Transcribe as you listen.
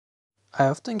I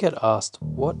often get asked,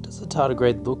 what does a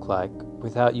tardigrade look like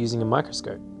without using a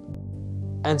microscope?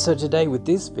 And so today with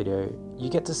this video, you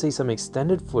get to see some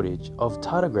extended footage of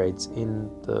tardigrades in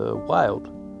the wild,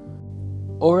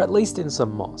 or at least in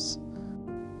some moss.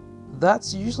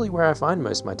 That's usually where I find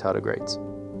most of my tardigrades.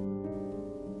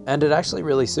 And it actually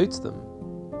really suits them.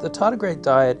 The tardigrade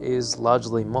diet is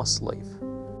largely moss leaf.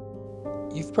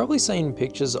 You've probably seen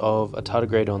pictures of a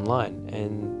tardigrade online,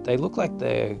 and they look like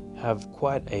they have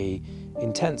quite a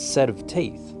intense set of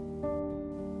teeth.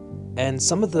 And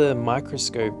some of the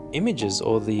microscope images,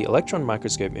 or the electron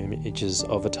microscope images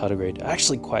of a tardigrade, are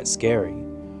actually quite scary.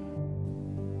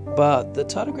 But the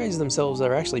tardigrades themselves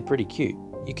are actually pretty cute.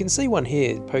 You can see one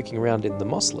here poking around in the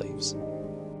moss leaves.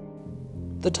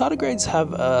 The tardigrades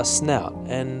have a snout,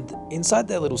 and inside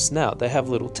their little snout they have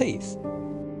little teeth.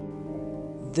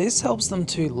 This helps them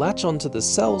to latch onto the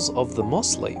cells of the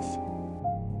moss leaf.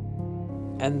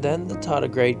 And then the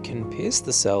tardigrade can pierce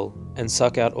the cell and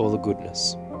suck out all the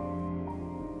goodness.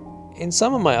 In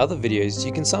some of my other videos,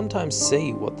 you can sometimes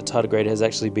see what the tardigrade has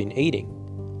actually been eating.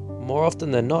 More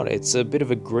often than not, it's a bit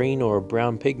of a green or a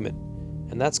brown pigment,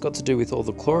 and that's got to do with all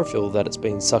the chlorophyll that it's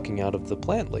been sucking out of the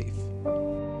plant leaf.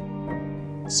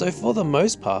 So for the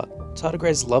most part,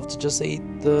 tardigrades love to just eat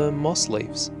the moss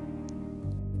leaves.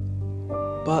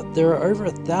 But there are over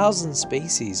 1,000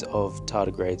 species of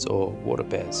tardigrades or water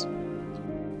bears.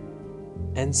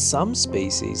 And some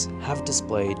species have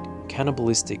displayed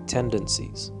cannibalistic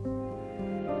tendencies.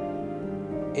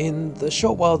 In the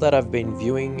short while that I've been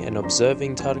viewing and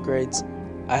observing tardigrades,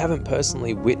 I haven't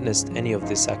personally witnessed any of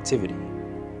this activity.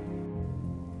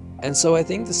 And so I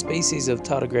think the species of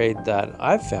tardigrade that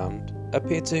I've found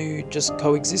appear to just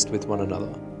coexist with one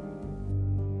another.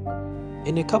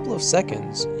 In a couple of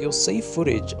seconds, you'll see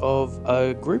footage of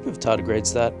a group of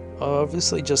tardigrades that are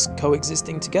obviously just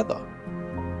coexisting together.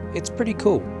 It's pretty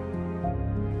cool.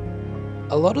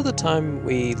 A lot of the time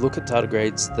we look at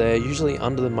tardigrades, they're usually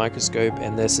under the microscope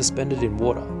and they're suspended in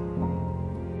water.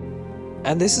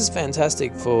 And this is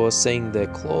fantastic for seeing their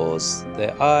claws,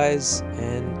 their eyes,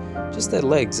 and just their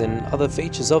legs and other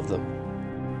features of them.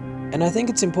 And I think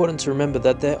it's important to remember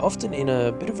that they're often in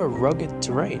a bit of a rugged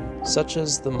terrain, such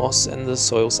as the moss and the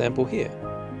soil sample here.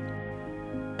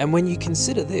 And when you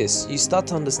consider this, you start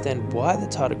to understand why the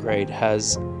tardigrade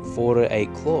has 4 to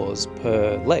 8 claws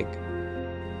per leg.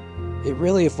 It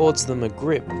really affords them a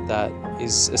grip that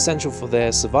is essential for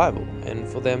their survival, and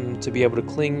for them to be able to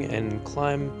cling and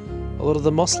climb a lot of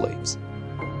the moss leaves.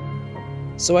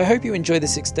 So I hope you enjoy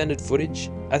this extended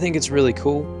footage. I think it's really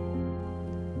cool.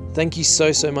 Thank you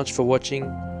so much for watching,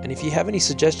 and if you have any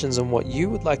suggestions on what you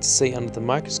would like to see under the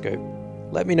microscope,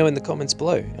 let me know in the comments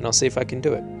below and I'll see if I can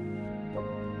do it.